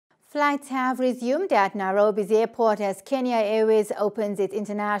Flights have resumed at Nairobi's airport as Kenya Airways opens its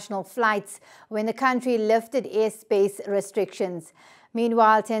international flights when the country lifted airspace restrictions.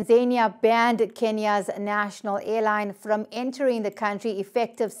 Meanwhile, Tanzania banned Kenya's national airline from entering the country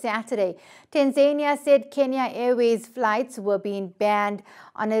effective Saturday. Tanzania said Kenya Airways flights were being banned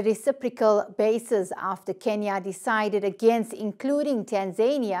on a reciprocal basis after Kenya decided against including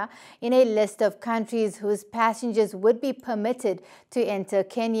Tanzania in a list of countries whose passengers would be permitted to enter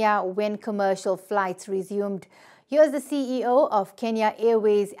Kenya when commercial flights resumed. Here's the CEO of Kenya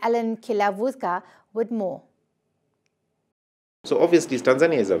Airways, Alan Kilavuka, with more. So obviously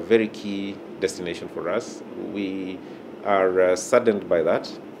Tanzania is a very key destination for us. We are saddened by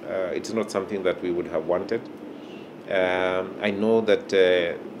that. It's not something that we would have wanted. I know that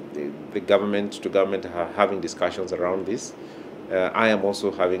the government to government are having discussions around this. I am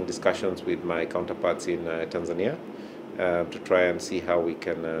also having discussions with my counterparts in Tanzania to try and see how we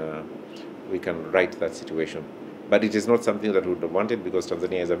can right that situation. But it is not something that we would have wanted because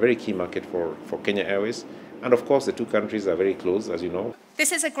Tanzania is a very key market for Kenya Airways. And of course, the two countries are very close, as you know.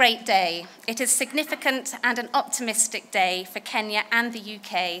 This is a great day. It is significant and an optimistic day for Kenya and the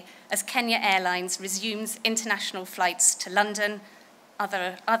UK as Kenya Airlines resumes international flights to London.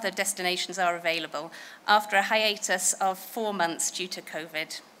 Other destinations are available after a hiatus of 4 months due to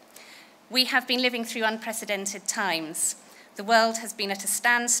COVID. We have been living through unprecedented times. The world has been at a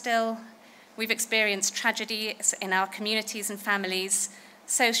standstill. We've experienced tragedy in our communities and families,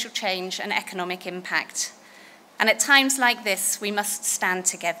 social change and economic impact. And at times like this, we must stand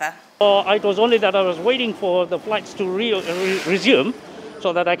together. It was only that I was waiting for the flights to resume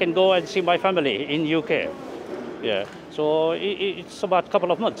so that I can go and see my family in UK. Yeah, so it's about a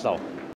couple of months now.